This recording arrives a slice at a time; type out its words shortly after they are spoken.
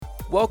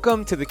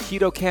Welcome to the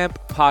Keto Camp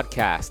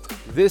podcast.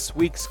 This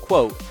week's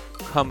quote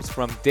comes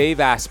from Dave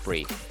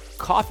Asprey.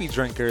 Coffee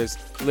drinkers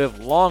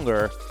live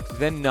longer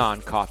than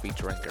non-coffee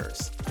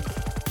drinkers.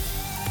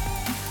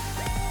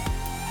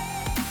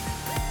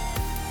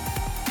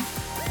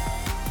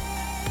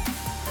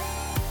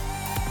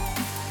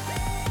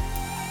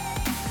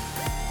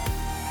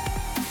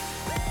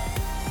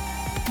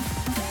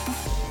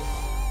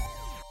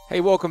 Hey,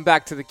 welcome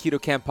back to the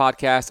Keto Camp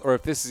podcast, or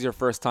if this is your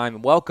first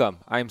time, welcome.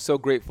 I am so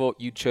grateful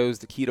you chose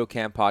the Keto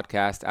Camp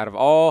podcast. Out of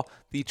all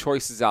the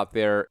choices out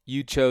there,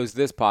 you chose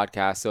this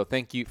podcast, so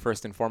thank you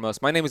first and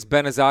foremost. My name is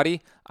Ben Azadi.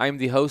 I am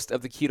the host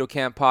of the Keto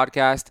Camp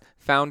podcast,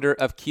 founder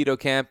of Keto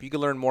Camp. You can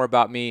learn more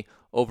about me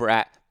over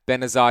at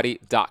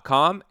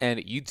benazadi.com and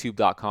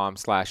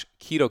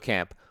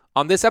youtube.com/KetoCamp.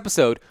 On this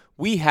episode,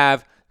 we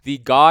have the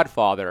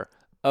godfather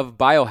of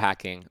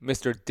biohacking,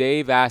 Mr.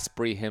 Dave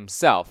Asprey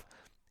himself.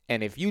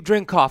 And if you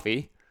drink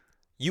coffee,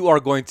 you are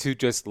going to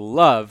just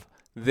love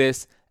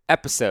this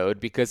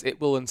episode because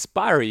it will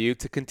inspire you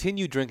to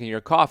continue drinking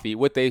your coffee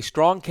with a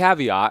strong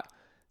caveat,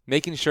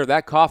 making sure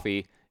that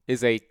coffee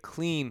is a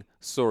clean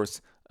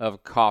source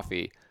of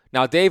coffee.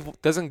 Now,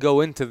 Dave doesn't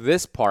go into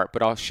this part,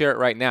 but I'll share it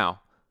right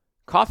now.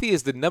 Coffee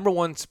is the number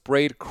one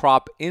sprayed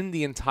crop in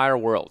the entire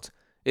world.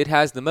 It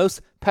has the most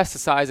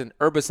pesticides and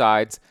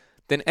herbicides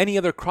than any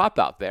other crop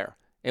out there.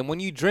 And when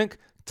you drink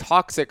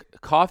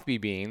toxic coffee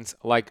beans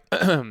like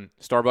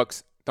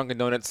Starbucks, Dunkin'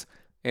 Donuts,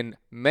 and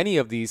many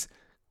of these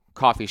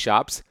coffee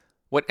shops,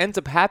 what ends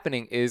up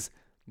happening is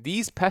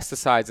these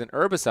pesticides and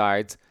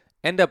herbicides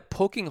end up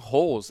poking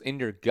holes in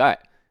your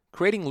gut,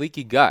 creating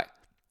leaky gut.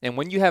 And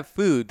when you have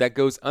food that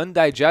goes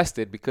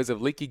undigested because of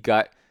leaky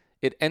gut,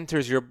 it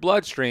enters your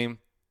bloodstream,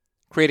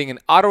 creating an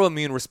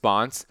autoimmune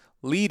response,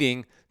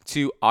 leading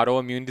to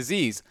autoimmune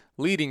disease,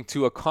 leading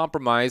to a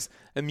compromised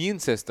immune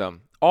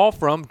system, all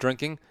from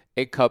drinking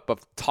a cup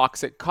of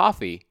toxic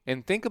coffee.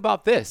 And think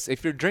about this.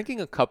 If you're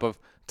drinking a cup of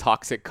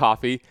toxic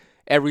coffee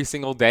every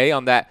single day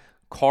on that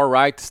car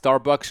ride to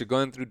Starbucks, you're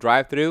going through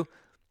drive-thru,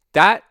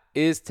 that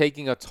is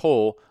taking a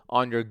toll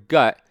on your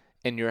gut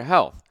and your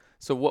health.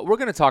 So what we're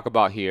going to talk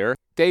about here,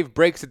 Dave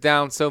breaks it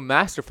down so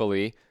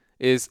masterfully,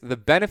 is the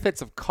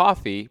benefits of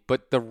coffee,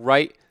 but the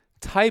right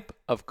type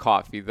of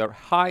coffee, the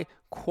high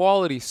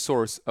quality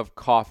source of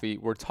coffee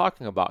we're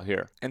talking about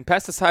here. And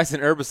pesticides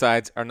and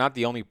herbicides are not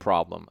the only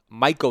problem.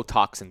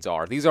 Mycotoxins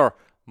are. These are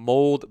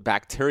mold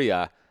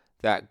bacteria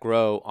that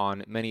grow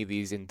on many of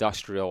these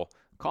industrial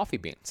coffee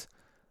beans.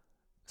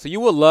 So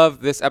you will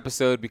love this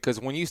episode because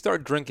when you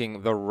start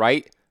drinking the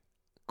right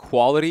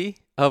quality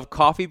of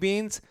coffee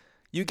beans,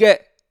 you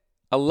get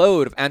a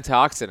load of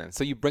antioxidants.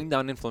 So you bring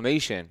down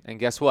inflammation, and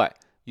guess what?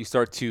 You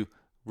start to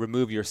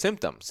remove your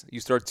symptoms. You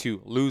start to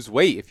lose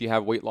weight if you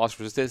have weight loss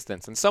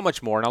resistance and so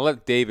much more. And I'll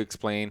let Dave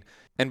explain.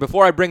 And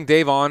before I bring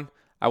Dave on,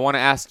 I want to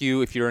ask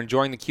you, if you're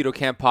enjoying the Keto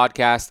Camp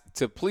podcast,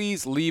 to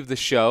please leave the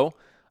show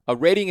a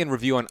rating and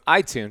review on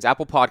iTunes,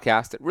 Apple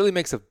Podcast. It really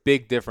makes a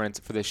big difference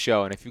for the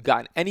show. And if you've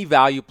gotten any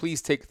value,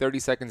 please take 30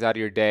 seconds out of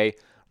your day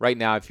right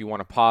now if you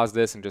want to pause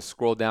this and just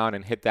scroll down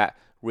and hit that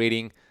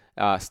rating,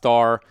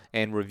 star,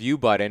 and review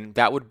button.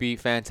 That would be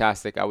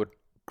fantastic. I would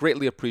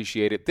greatly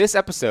appreciate it. This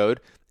episode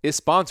is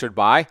sponsored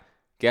by,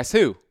 guess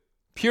who?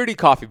 Purity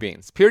Coffee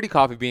Beans. Purity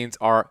Coffee Beans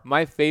are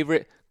my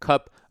favorite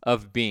cup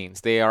of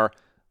beans. They are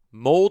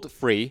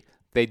mold-free.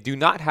 They do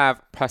not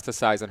have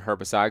pesticides and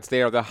herbicides.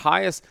 They are the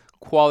highest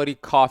quality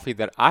coffee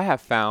that I have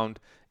found,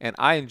 and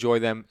I enjoy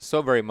them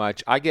so very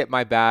much. I get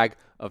my bag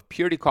of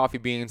Purity Coffee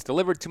Beans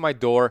delivered to my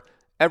door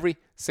every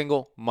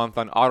single month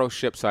on auto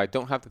ship, so I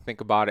don't have to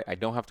think about it. I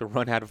don't have to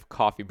run out of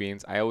coffee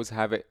beans. I always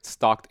have it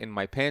stocked in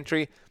my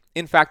pantry.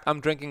 In fact, I'm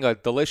drinking a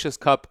delicious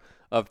cup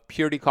of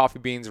Purity Coffee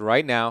Beans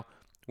right now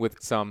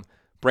with some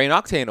Brain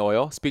Octane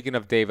oil, speaking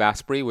of Dave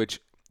Asprey, which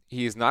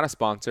he is not a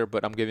sponsor,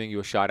 but I'm giving you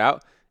a shout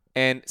out,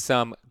 and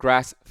some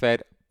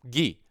grass-fed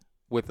ghee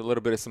with a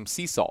little bit of some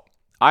sea salt.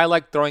 I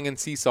like throwing in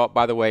sea salt,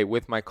 by the way,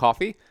 with my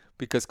coffee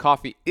because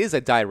coffee is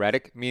a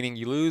diuretic, meaning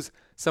you lose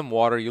some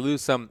water, you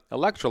lose some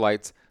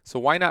electrolytes, so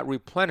why not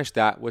replenish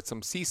that with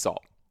some sea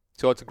salt?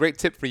 So it's a great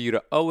tip for you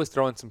to always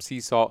throw in some sea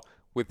salt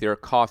with your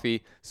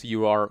coffee so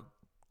you are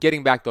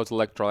getting back those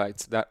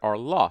electrolytes that are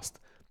lost.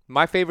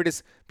 My favorite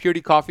is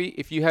Purity Coffee.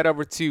 If you head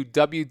over to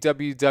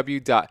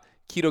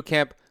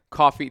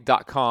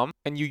www.ketocampcoffee.com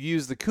and you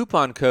use the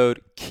coupon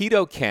code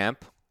KETOCAMP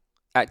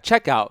at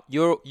checkout,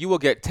 you will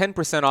get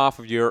 10% off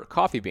of your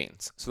coffee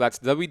beans. So that's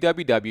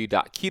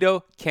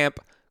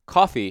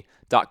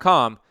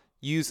www.ketocampcoffee.com.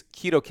 Use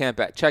KetoCamp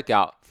at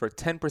checkout for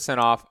 10%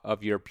 off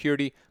of your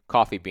Purity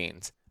Coffee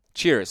beans.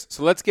 Cheers.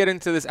 So let's get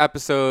into this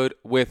episode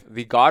with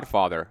the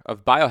godfather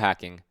of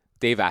biohacking,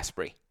 Dave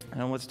Asprey.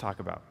 Now let's talk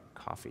about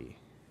coffee,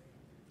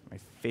 my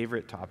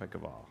favorite topic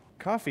of all.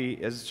 Coffee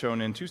is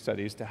shown in 2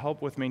 studies to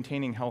help with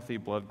maintaining healthy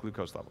blood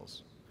glucose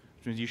levels,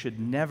 which means you should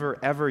never,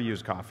 ever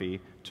use coffee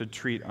to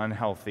treat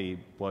unhealthy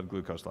blood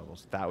glucose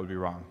levels. That would be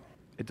wrong.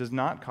 It does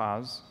not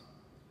cause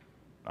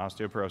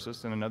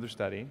osteoporosis in another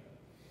study.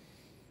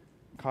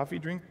 Coffee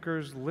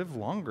drinkers live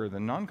longer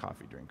than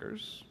non-coffee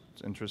drinkers.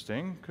 It's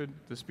interesting. Could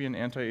this be an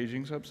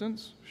anti-aging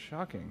substance?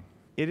 Shocking.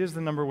 It is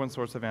the number one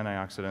source of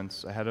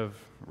antioxidants ahead of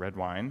red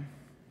wine,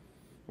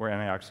 where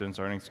antioxidants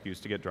are an excuse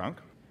to get drunk,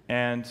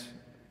 and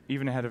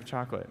even ahead of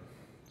chocolate.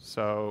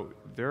 So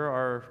there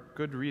are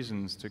good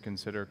reasons to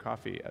consider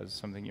coffee as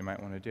something you might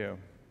want to do.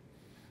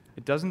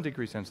 It doesn't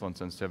decrease insulin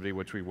sensitivity,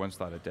 which we once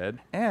thought it did.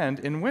 And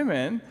in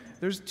women,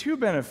 there's 2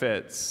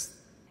 benefits.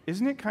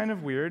 Isn't it kind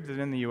of weird that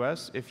in the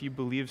US, if you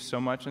believe so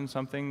much in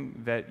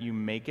something that you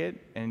make it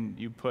and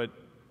you put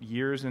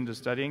years into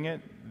studying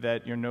it,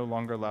 that you're no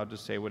longer allowed to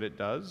say what it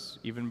does,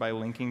 even by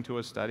linking to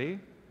a study?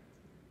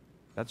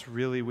 That's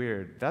really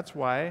weird. That's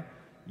why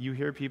you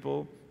hear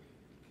people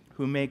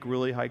who make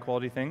really high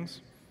quality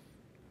things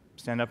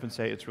stand up and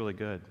say it's really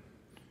good.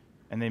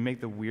 And they make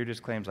the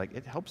weirdest claims like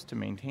it helps to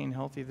maintain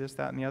healthy this,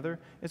 that, and the other.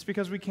 It's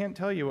because we can't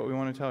tell you what we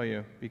want to tell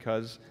you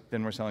because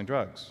then we're selling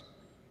drugs.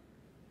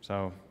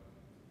 So,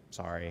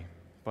 sorry.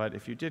 But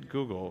if you did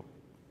Google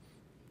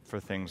for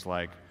things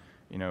like,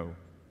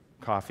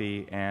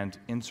 coffee and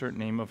insert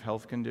name of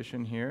health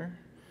condition here,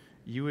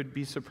 you would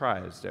be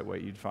surprised at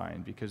what you'd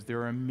find because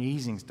there are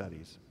amazing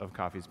studies of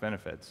coffee's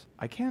benefits.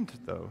 I can't,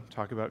 though,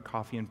 talk about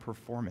coffee and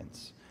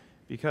performance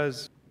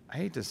because, I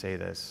hate to say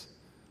this,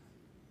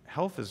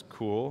 health is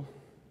cool,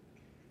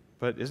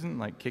 but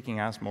isn't kicking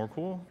ass more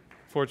cool?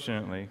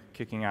 Fortunately,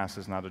 kicking ass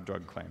is not a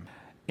drug claim.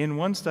 In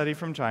one study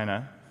from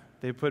China,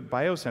 they put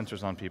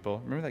biosensors on people,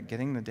 remember that,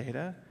 getting the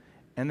data?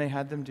 And they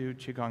had them do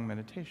Qigong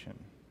meditation.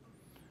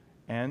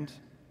 And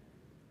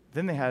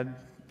then they had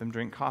them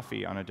drink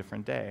coffee on a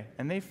different day.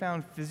 And they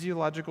found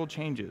physiological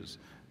changes,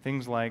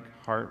 things like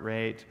heart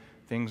rate,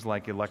 things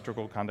like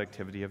electrical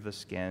conductivity of the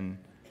skin.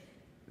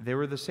 They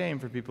were the same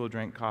for people who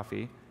drank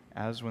coffee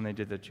as when they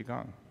did the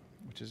Qigong,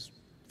 which is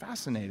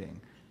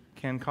fascinating.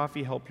 Can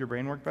coffee help your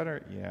brain work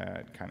better? Yeah,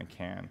 it kind of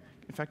can.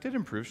 In fact, it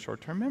improves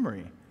short-term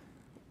memory.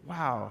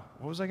 Wow,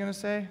 what was I going to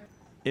say?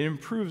 It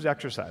improves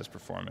exercise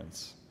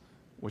performance,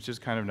 which is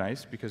kind of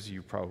nice because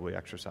you probably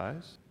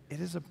exercise. It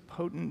is a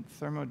potent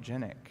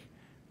thermogenic,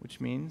 which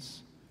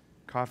means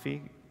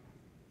coffee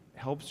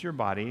helps your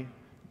body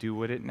do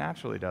what it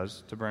naturally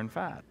does to burn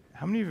fat.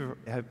 How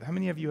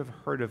many of you have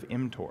heard of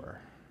mTOR?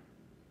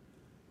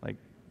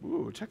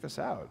 Ooh, check this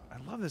out.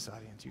 I love this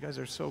audience. You guys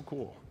are so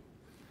cool.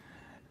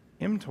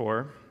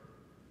 mTOR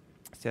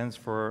stands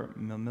for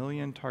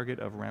mammalian target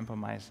of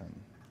rapamycin.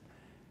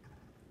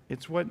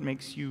 It's what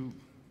makes you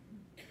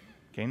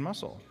gain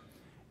muscle.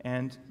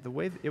 And the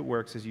way that it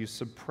works is you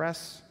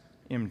suppress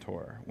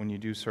mTOR when you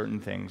do certain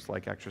things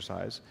like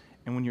exercise.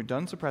 And when you're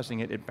done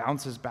suppressing it, it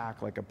bounces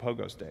back like a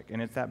pogo stick.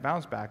 And it's that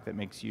bounce back that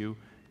makes you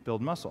build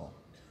muscle.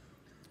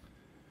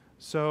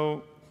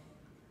 So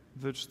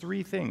there's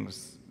 3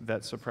 things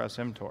that suppress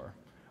mTOR.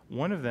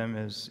 One of them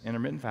is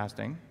intermittent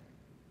fasting,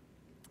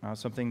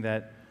 something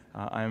that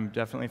I'm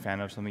definitely a fan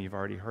of, something you've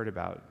already heard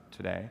about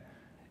today.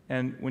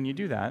 And when you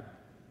do that,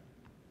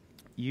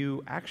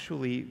 you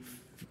actually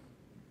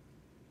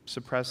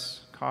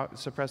suppress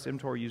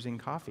mTOR using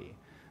coffee.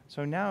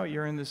 So now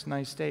you're in this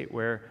nice state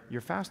where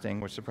you're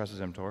fasting, which suppresses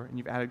mTOR, and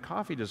you've added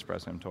coffee to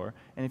suppress mTOR.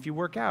 And if you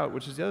work out,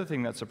 which is the other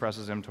thing that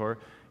suppresses mTOR,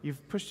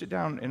 you've pushed it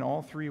down in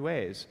all 3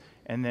 ways.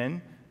 And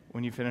then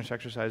when you finish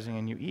exercising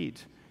and you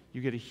eat,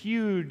 you get a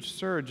huge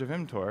surge of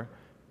mTOR.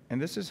 And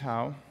this is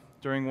how,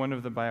 during one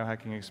of the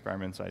biohacking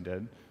experiments I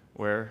did,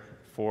 where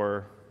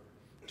for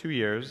 2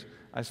 years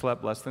I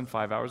slept less than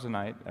 5 hours a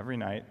night, every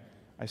night,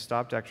 I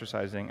stopped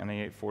exercising and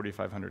I ate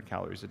 4,500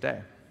 calories a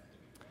day.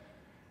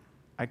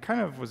 I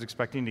kind of was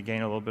expecting to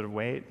gain a little bit of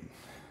weight,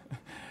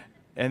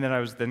 and then I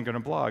was then going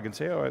to blog and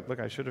say, oh, look,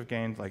 I should have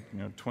gained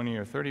 20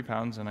 or 30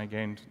 pounds, and I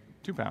gained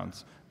 2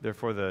 pounds.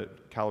 Therefore, the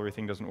calorie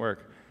thing doesn't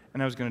work.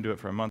 And I was going to do it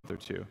for a month or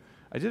 2.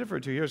 I did it for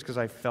 2 years because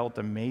I felt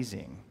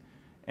amazing.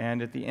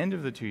 And at the end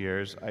of the 2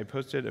 years, I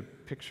posted a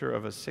picture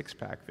of a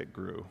 6-pack that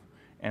grew,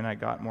 and I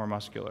got more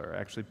muscular. I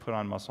actually put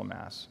on muscle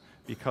mass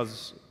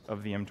because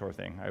of the mTOR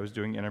thing. I was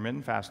doing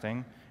intermittent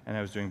fasting, and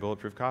I was doing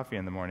bulletproof coffee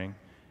in the morning,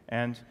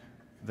 and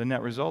the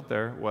net result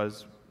there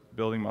was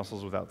building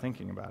muscles without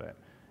thinking about it.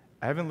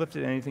 I haven't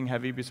lifted anything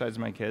heavy besides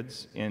my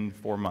kids in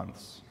 4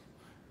 months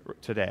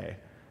today.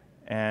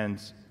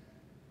 And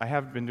I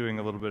have been doing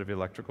a little bit of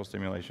electrical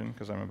stimulation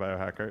because I'm a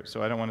biohacker,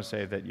 so I don't want to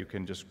say that you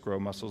can just grow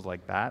muscles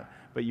like that,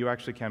 but you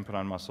actually can put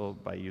on muscle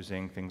by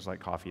using things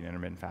like coffee and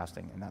intermittent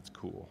fasting, and that's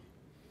cool.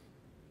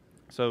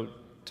 So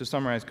to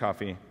summarize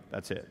coffee,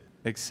 that's it.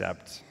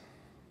 Except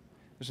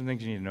there's some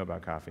things you need to know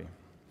about coffee.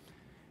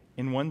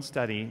 In one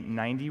study,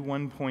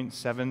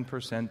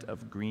 91.7%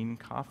 of green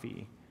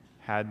coffee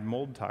had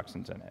mold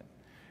toxins in it.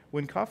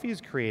 When coffee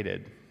is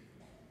created,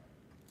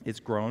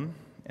 it's grown,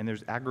 and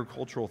there's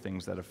agricultural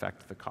things that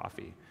affect the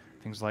coffee.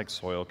 Things like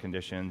soil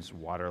conditions,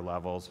 water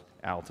levels,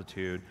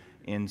 altitude,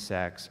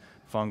 insects,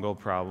 fungal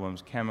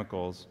problems,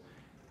 chemicals.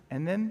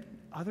 And then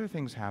other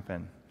things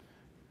happen.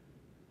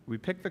 We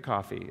pick the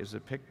coffee. Is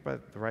it picked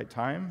at the right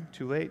time?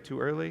 Too late? Too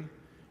early?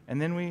 And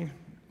then we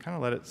kind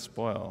of let it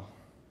spoil.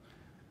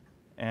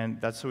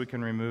 And that's so we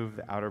can remove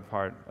the outer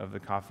part of the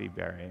coffee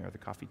berry or the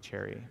coffee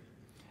cherry.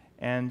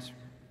 And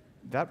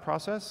that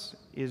process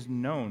is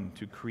known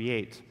to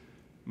create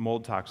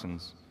mold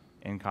toxins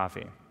in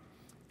coffee.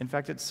 In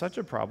fact, it's such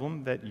a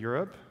problem that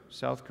Europe,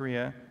 South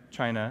Korea,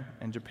 China,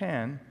 and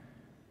Japan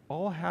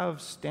all have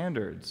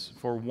standards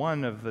for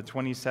one of the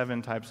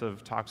 27 types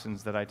of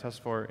toxins that I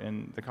test for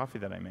in the coffee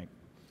that I make.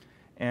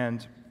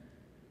 And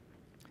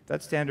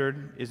that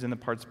standard is in the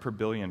parts per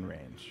billion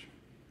range.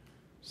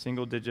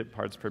 Single-digit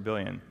parts per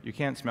billion. You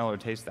can't smell or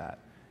taste that.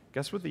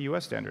 Guess what the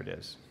US standard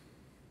is?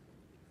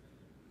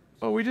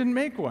 Oh, we didn't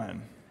make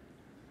one.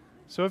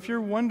 So if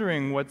you're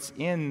wondering what's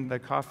in the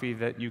coffee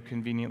that you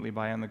conveniently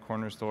buy in the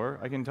corner store,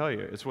 I can tell you,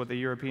 it's what the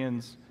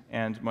Europeans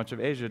and much of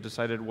Asia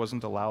decided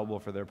wasn't allowable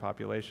for their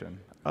population.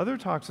 Other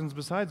toxins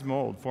besides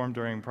mold form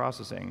during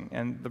processing,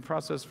 and the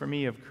process for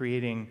me of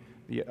creating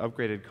the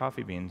upgraded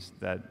coffee beans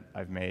that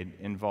I've made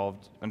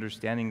involved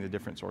understanding the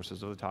different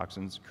sources of the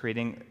toxins,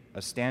 creating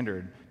a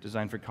standard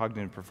designed for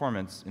cognitive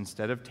performance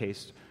instead of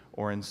taste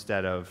or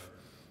instead of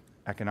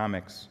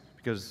economics,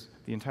 because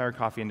the entire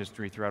coffee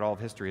industry throughout all of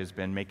history has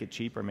been make it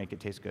cheap or make it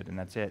taste good, and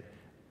that's it.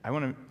 I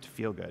want it to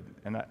feel good,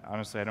 and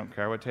honestly, I don't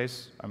care what it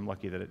tastes. I'm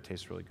lucky that it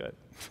tastes really good.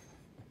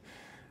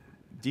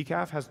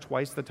 Decaf has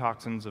twice the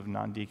toxins of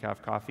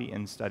non-decaf coffee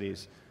in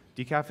studies.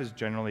 Decaf is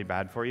generally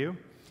bad for you.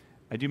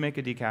 I do make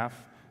a decaf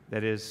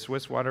that is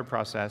Swiss water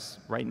process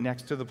right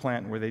next to the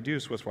plant where they do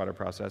Swiss water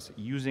process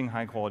using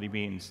high-quality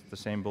beans, the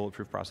same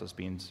bulletproof process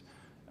beans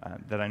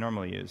that I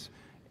normally use.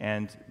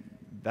 And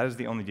that is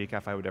the only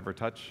decaf I would ever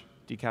touch.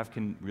 Decaf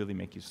can really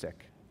make you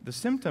sick. The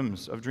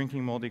symptoms of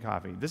drinking moldy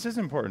coffee. This is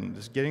important.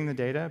 Just getting the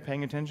data,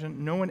 paying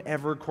attention. No one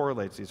ever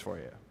correlates these for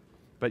you.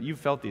 But you've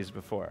felt these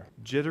before.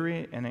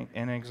 Jittery and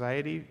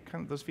anxiety,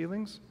 kind of those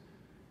feelings.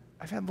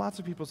 I've had lots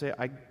of people say,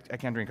 I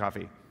can't drink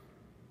coffee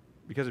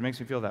because it makes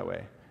me feel that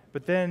way.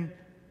 But then,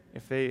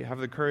 if they have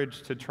the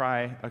courage to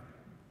try a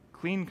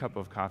clean cup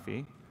of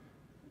coffee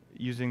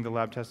using the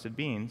lab-tested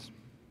beans,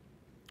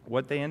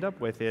 what they end up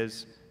with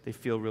is they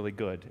feel really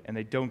good, and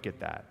they don't get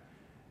that.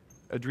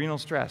 Adrenal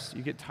stress,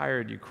 you get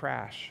tired, you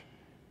crash.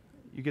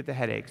 You get the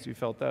headaches, you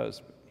felt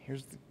those.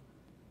 Here's the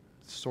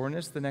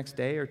soreness the next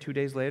day or 2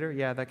 days later,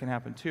 yeah, that can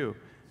happen too.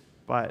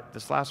 But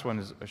this last one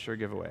is a sure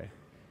giveaway.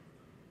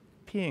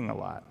 Peeing a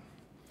lot.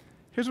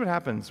 Here's what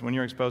happens when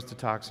you're exposed to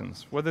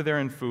toxins, whether they're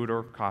in food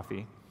or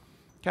coffee.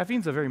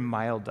 Caffeine's a very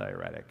mild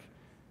diuretic,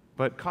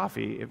 but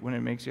coffee, when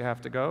it makes you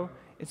have to go,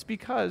 it's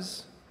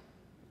because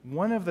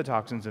one of the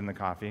toxins in the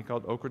coffee,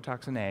 called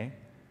ochratoxin A,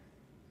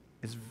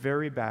 is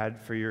very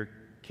bad for your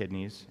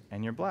kidneys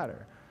and your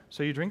bladder.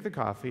 So you drink the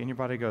coffee and your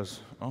body goes,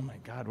 oh my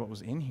God, what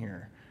was in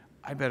here?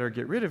 I better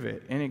get rid of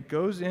it. And it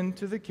goes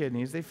into the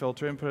kidneys, they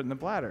filter it and put it in the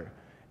bladder.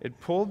 It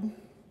pulled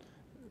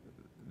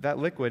that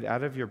liquid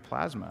out of your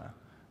plasma.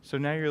 So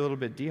now you're a little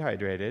bit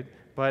dehydrated,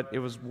 but it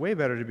was way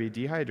better to be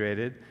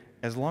dehydrated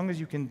as long as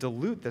you can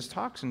dilute this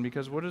toxin,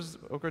 because what is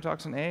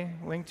ochratoxin A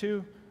linked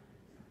to?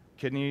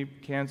 Kidney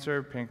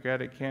cancer,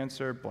 pancreatic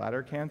cancer,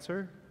 bladder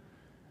cancer.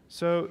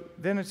 So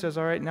then it says,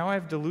 all right, now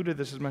I've diluted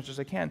this as much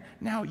as I can.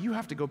 Now you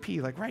have to go pee,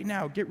 like right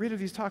now, get rid of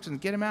these toxins,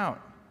 get them out.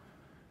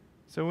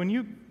 So when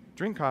you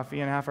drink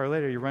coffee and a half hour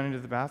later you run into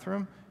the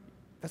bathroom,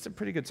 that's a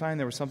pretty good sign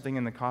there was something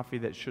in the coffee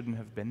that shouldn't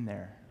have been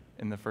there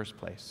in the first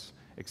place,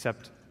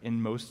 except in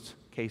most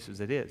cases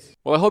it is.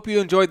 Well, I hope you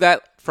enjoyed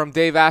that from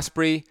Dave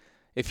Asprey.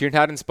 If you're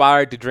not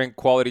inspired to drink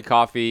quality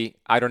coffee,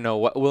 I don't know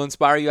what will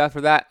inspire you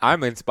after that.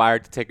 I'm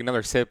inspired to take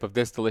another sip of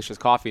this delicious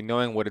coffee,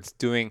 knowing what it's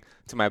doing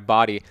to my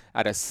body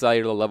at a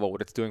cellular level,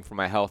 what it's doing for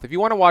my health. If you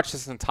want to watch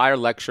this entire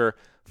lecture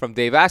from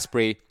Dave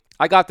Asprey,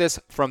 I got this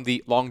from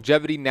the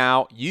Longevity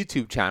Now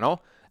YouTube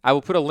channel. I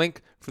will put a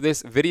link for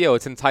this video.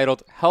 It's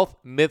entitled Health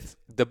Myths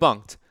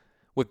Debunked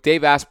with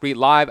Dave Asprey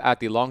live at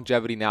the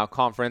Longevity Now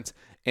conference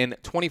in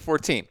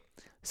 2014.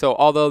 So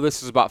although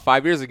this was about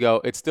 5 years ago,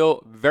 it's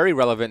still very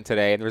relevant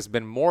today, and there's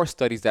been more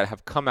studies that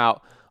have come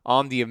out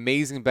on the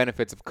amazing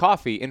benefits of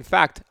coffee. In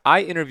fact,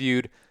 I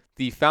interviewed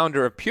the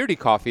founder of Purity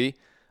Coffee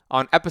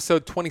on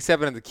episode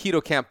 27 of the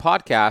Keto Camp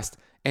podcast,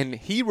 and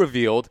he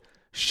revealed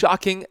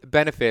shocking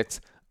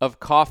benefits of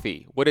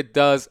coffee, what it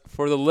does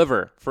for the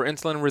liver, for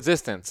insulin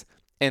resistance,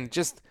 and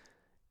just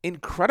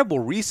incredible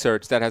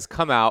research that has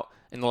come out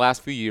in the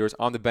last few years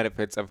on the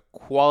benefits of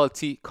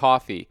quality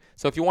coffee.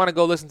 So if you want to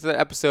go listen to that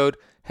episode,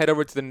 head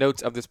over to the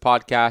notes of this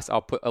podcast.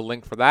 I'll put a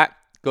link for that.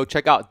 Go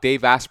check out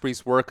Dave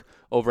Asprey's work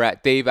over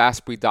at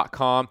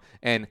daveasprey.com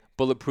and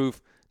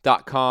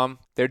bulletproof.com.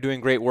 They're doing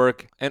great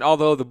work. And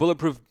although the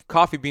Bulletproof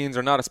coffee beans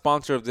are not a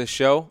sponsor of this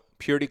show,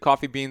 Purity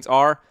coffee beans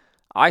are,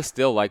 I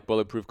still like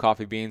Bulletproof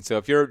coffee beans. So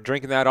if you're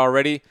drinking that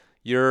already,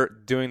 you're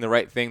doing the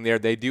right thing there.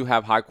 They do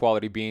have high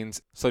quality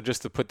beans. So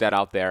just to put that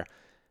out there.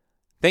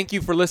 Thank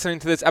you for listening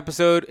to this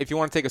episode. If you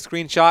want to take a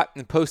screenshot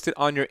and post it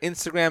on your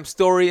Instagram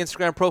story,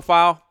 Instagram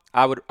profile,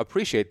 I would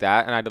appreciate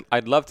that. And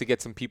I'd love to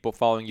get some people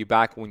following you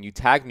back when you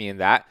tag me in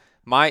that.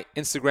 My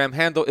Instagram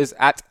handle is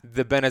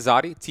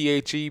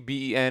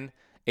 @thebenazadi,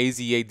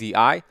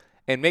 TheBenazadi.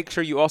 And make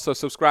sure you also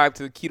subscribe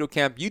to the Keto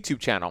Camp YouTube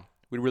channel.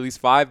 We release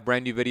 5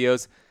 brand new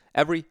videos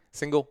every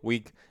single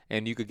week.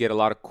 and you could get a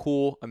lot of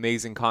cool,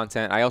 amazing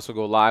content. I also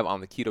go live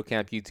on the Keto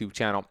Camp YouTube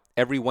channel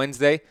every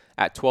Wednesday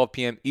at 12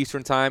 p.m.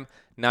 Eastern Time,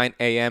 9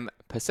 a.m.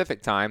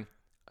 Pacific Time.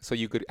 So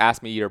you could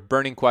ask me your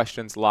burning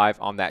questions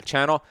live on that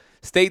channel.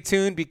 Stay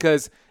tuned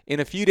because in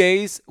a few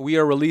days, we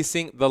are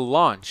releasing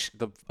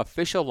the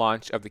official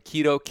launch of the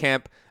Keto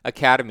Camp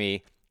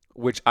Academy,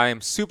 which I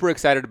am super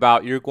excited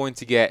about. You're going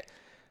to get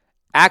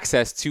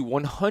access to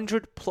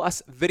 100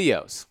 plus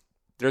videos.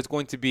 There's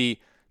going to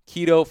be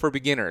keto for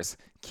beginners,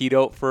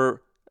 keto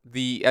for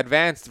the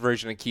advanced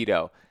version of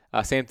keto,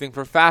 same thing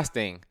for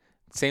fasting,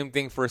 same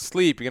thing for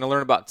sleep. You're going to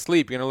learn about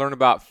sleep. You're going to learn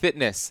about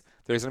fitness.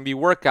 There's going to be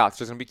workouts.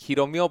 There's going to be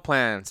keto meal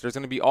plans. There's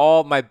going to be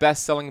all my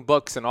best-selling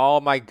books and all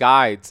my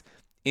guides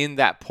in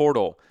that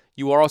portal.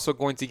 You are also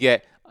going to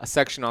get a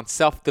section on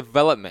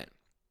self-development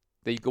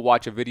that you can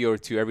watch a video or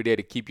two every day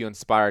to keep you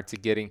inspired to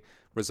getting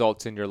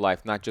results in your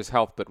life, not just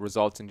health, but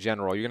results in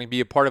general. You're going to be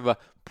a part of a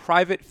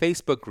private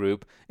Facebook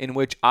group in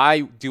which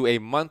I do a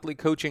monthly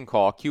coaching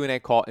call, Q&A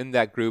call in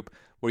that group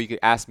where you could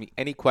ask me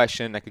any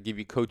question. I could give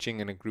you coaching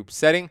in a group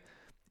setting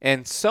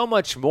and so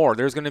much more.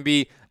 There's going to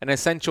be an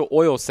essential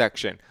oil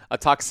section, a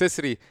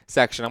toxicity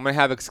section. I'm going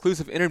to have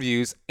exclusive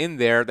interviews in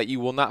there that you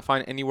will not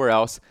find anywhere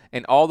else.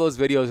 And all those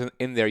videos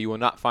in there you will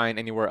not find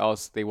anywhere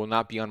else. They will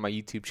not be on my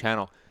YouTube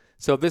channel.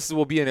 So this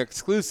will be an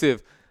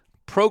exclusive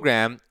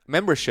program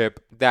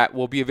membership that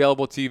will be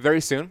available to you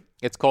very soon.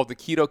 It's called the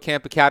Keto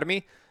Camp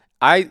Academy.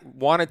 I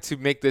wanted to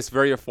make this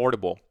very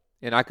affordable,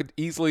 and I could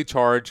easily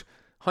charge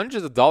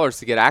hundreds of dollars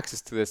to get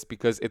access to this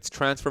because it's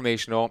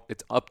transformational.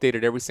 It's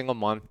updated every single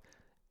month.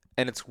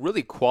 And it's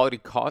really quality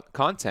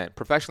content,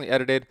 professionally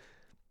edited.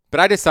 But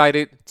I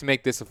decided to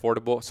make this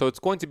affordable. So it's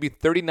going to be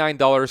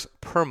 $39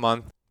 per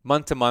month,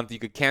 month to month. You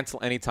could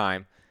cancel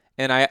anytime.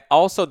 And I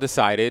also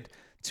decided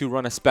to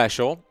run a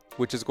special,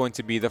 which is going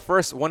to be the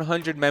first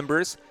 100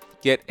 members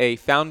get a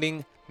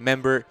founding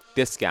member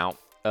discount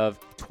of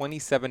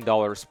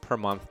 $27 per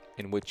month,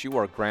 in which you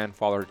are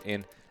grandfathered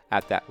in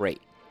at that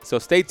rate. So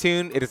stay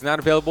tuned. It is not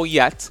available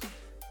yet,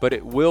 but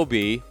it will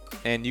be.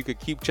 And you could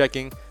keep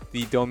checking.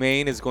 The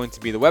domain is going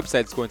to be, the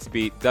website is going to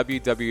be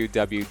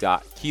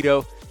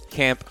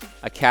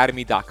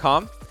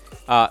www.ketocamp.academy.com.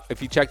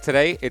 If you check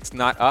today, it's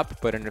not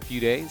up, but in a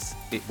few days,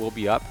 it will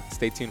be up.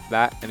 Stay tuned for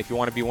that. And if you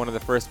want to be one of the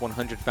first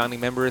 100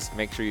 founding members,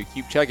 make sure you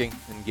keep checking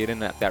and get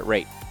in at that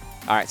rate.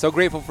 All right, so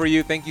grateful for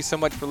you. Thank you so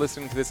much for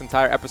listening to this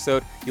entire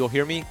episode. You'll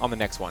hear me on the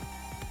next one.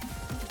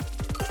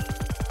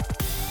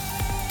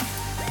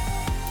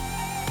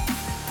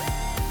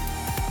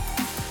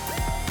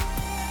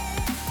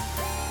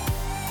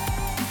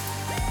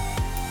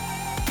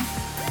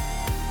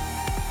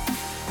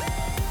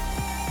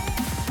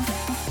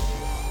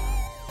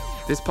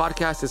 This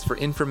podcast is for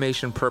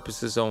information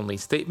purposes only.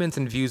 Statements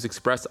and views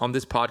expressed on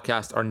this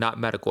podcast are not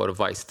medical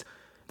advice.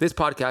 This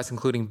podcast,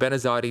 including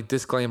Benazati,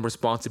 disclaim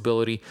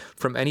responsibility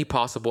from any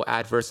possible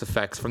adverse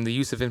effects from the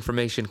use of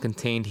information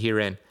contained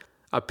herein.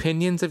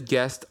 Opinions of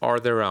guests are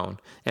their own,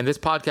 and this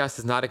podcast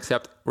does not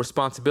accept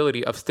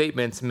responsibility of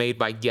statements made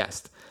by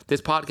guests.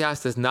 This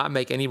podcast does not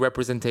make any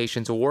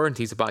representations or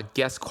warranties about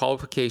guest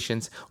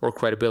qualifications or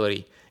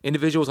credibility.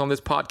 Individuals on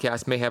this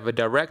podcast may have a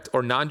direct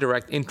or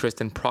non-direct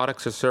interest in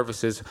products or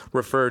services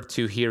referred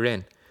to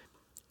herein.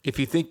 If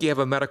you think you have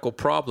a medical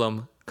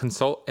problem,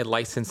 consult a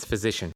licensed physician.